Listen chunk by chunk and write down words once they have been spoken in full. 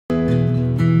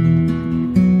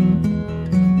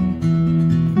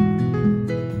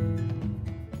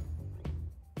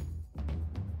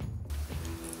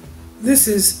This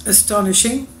is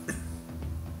astonishing.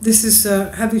 This is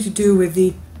having to do with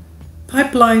the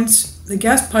pipelines, the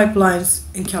gas pipelines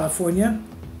in California.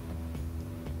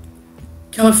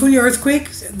 California earthquake,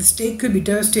 the state could be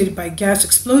devastated by gas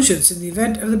explosions in the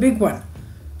event of the big one.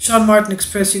 Sean Martin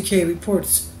Express UK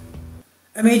reports.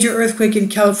 A major earthquake in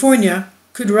California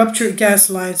could rupture gas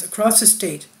lines across the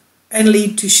state and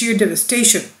lead to sheer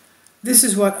devastation. This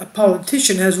is what a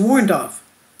politician has warned of.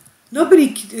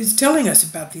 Nobody is telling us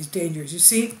about these dangers, you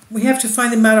see. We have to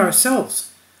find them out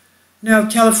ourselves. Now,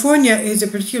 California is a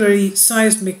particularly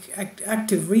seismic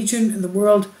active region in the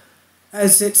world,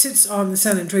 as it sits on the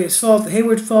San Andreas Fault, the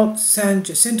Hayward Fault, San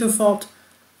Jacinto Fault.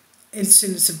 It's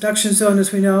in the subduction zone,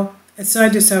 as we know, and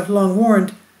scientists have long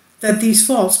warned that these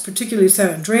faults, particularly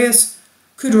San Andreas,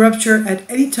 could rupture at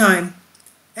any time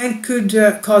and could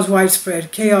cause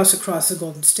widespread chaos across the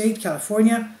Golden State,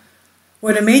 California.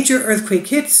 When a major earthquake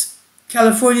hits,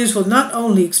 Californians will not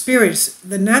only experience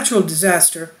the natural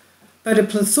disaster, but a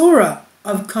plethora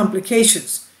of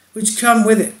complications which come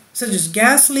with it, such as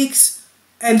gas leaks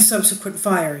and subsequent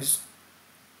fires.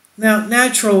 Now,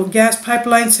 natural gas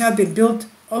pipelines have been built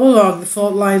all along the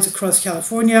fault lines across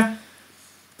California,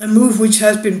 a move which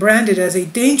has been branded as a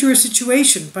dangerous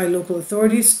situation by local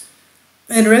authorities,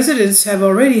 and residents have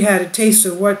already had a taste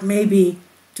of what may be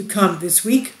to come this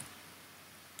week.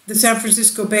 The San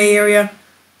Francisco Bay Area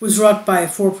was rocked by a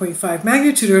 4.5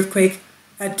 magnitude earthquake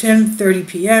at 10:30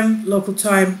 p.m. local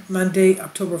time, Monday,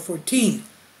 October 14.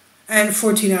 And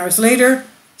 14 hours later,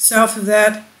 south of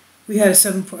that, we had a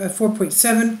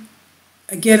 4.7,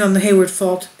 again on the Hayward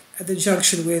Fault at the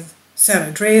junction with San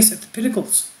Andreas at the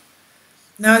Pinnacles.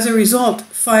 Now, as a result,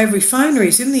 5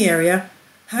 refineries in the area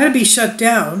had to be shut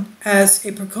down as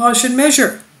a precaution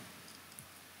measure.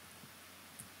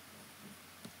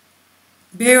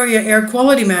 Bay Area Air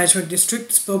Quality Management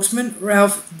District spokesman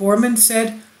Ralph Borman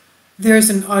said, "There's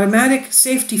an automatic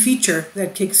safety feature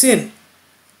that kicks in.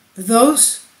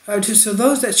 Those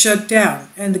that shut down,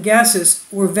 and the gases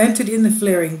were vented in the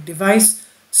flaring device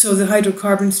so the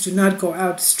hydrocarbons do not go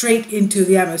out straight into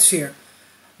the atmosphere."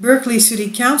 Berkeley City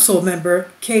Council member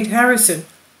Kate Harrison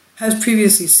has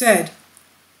previously said,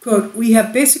 quote, "We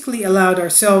have basically allowed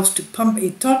ourselves to pump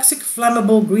a toxic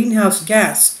flammable greenhouse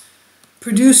gas,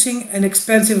 producing an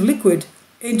expensive liquid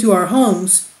into our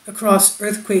homes across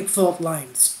earthquake fault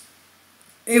lines.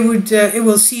 It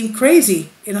will seem crazy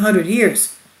in 100 years.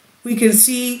 We can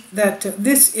see that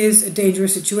this is a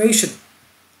dangerous situation."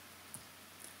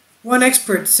 One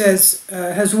expert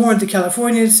has warned the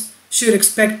Californians should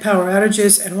expect power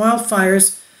outages and wildfires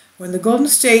when the Golden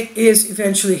State is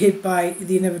eventually hit by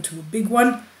the inevitable big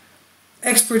one.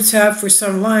 Experts have for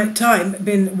some time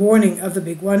been warning of the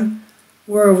big one.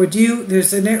 We're overdue.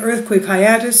 There's an earthquake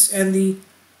hiatus, and the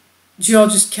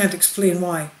geologists can't explain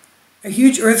why. A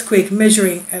huge earthquake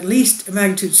measuring at least a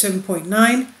magnitude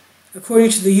 7.9,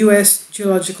 according to the U.S.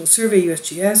 Geological Survey,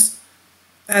 USGS,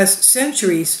 as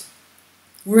centuries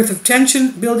worth of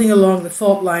tension building along the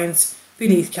fault lines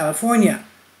beneath California.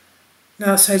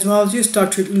 Now, seismologist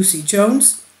Dr. Lucy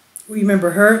Jones, we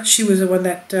remember her. She was the one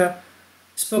that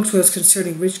spoke to us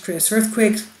concerning Ridgecrest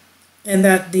earthquakes, and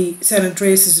that the San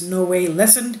Andreas is in no way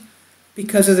lessened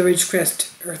because of the Ridgecrest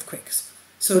earthquakes.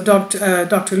 So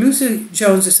Dr. Lucy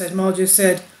Jones, the seismologist,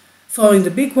 said, following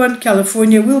the big one,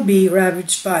 California will be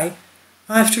ravaged by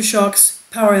aftershocks,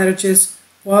 power outages,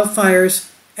 wildfires,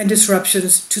 and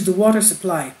disruptions to the water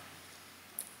supply.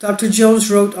 Dr. Jones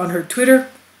wrote on her Twitter,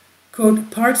 quote,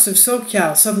 "Parts of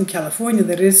SoCal, Southern California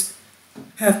that is,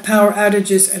 have power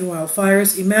outages and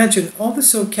wildfires. Imagine all the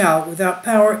SoCal without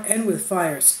power and with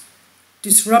fires.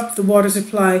 Disrupt the water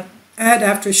supply, add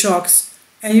aftershocks,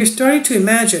 and you're starting to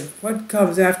imagine what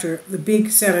comes after the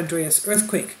big San Andreas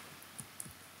earthquake."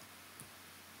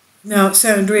 Now,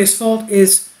 San Andreas Fault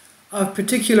is of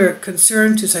particular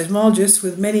concern to seismologists,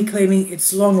 with many claiming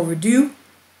it's long overdue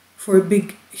for a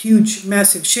big, huge,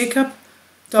 massive shakeup.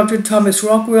 Dr. Thomas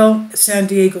Rockwell, San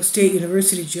Diego State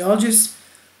University geologist,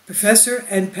 professor,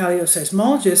 and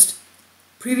paleoseismologist,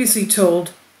 previously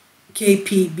told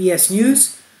KPBS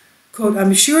News, quote,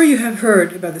 "I'm sure you have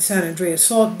heard about the San Andreas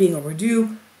Fault being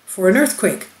overdue for an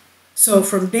earthquake. So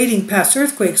from dating past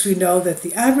earthquakes, we know that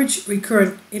the average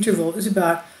recurrent interval is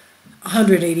about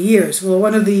 180 years. Well,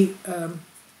 one of the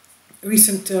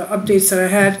recent updates that I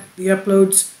had, the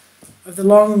uploads of the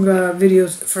long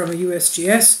videos from a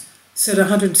USGS, said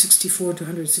 164 to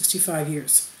 165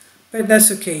 years. But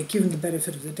that's okay, given the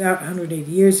benefit of the doubt,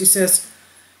 180 years, he says.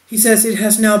 He says it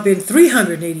has now been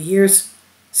 380 years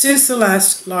since the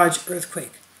last large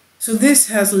earthquake. So this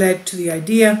has led to the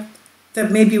idea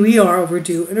that maybe we are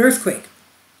overdue an earthquake.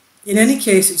 In any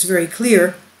case, it's very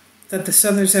clear that the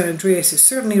southern San Andreas is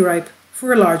certainly ripe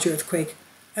for a large earthquake,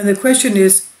 and the question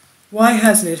is, why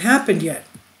hasn't it happened yet?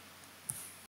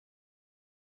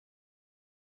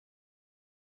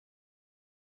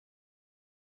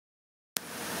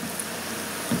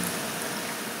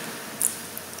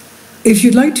 If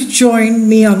you'd like to join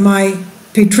me on my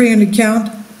Patreon account,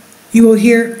 you will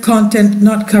hear content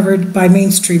not covered by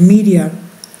mainstream media.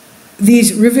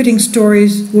 These riveting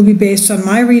stories will be based on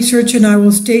my research, and I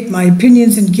will state my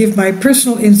opinions and give my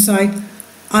personal insight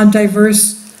on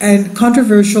diverse and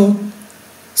controversial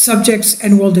subjects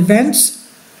and world events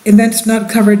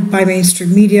not covered by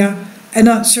mainstream media, and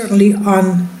not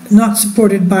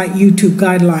supported by YouTube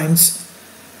guidelines.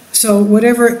 So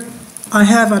whatever I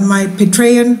have on my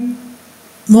Patreon,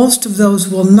 most of those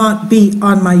will not be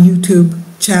on my YouTube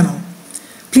channel.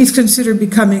 Please consider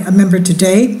becoming a member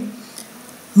today.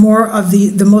 More of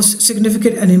the most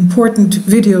significant and important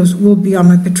videos will be on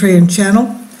my Patreon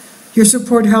channel. Your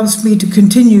support helps me to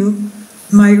continue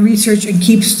my research and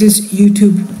keeps this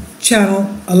YouTube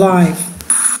channel alive.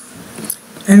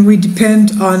 And we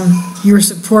depend on your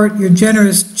support, your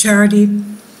generous charity,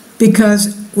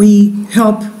 because we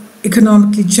help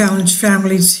economically challenged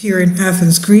families here in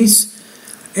Athens, Greece,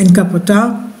 in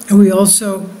Kapota, and we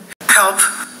also help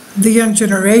the young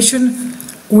generation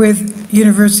with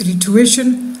university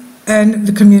tuition and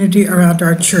the community around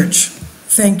our church.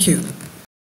 Thank you.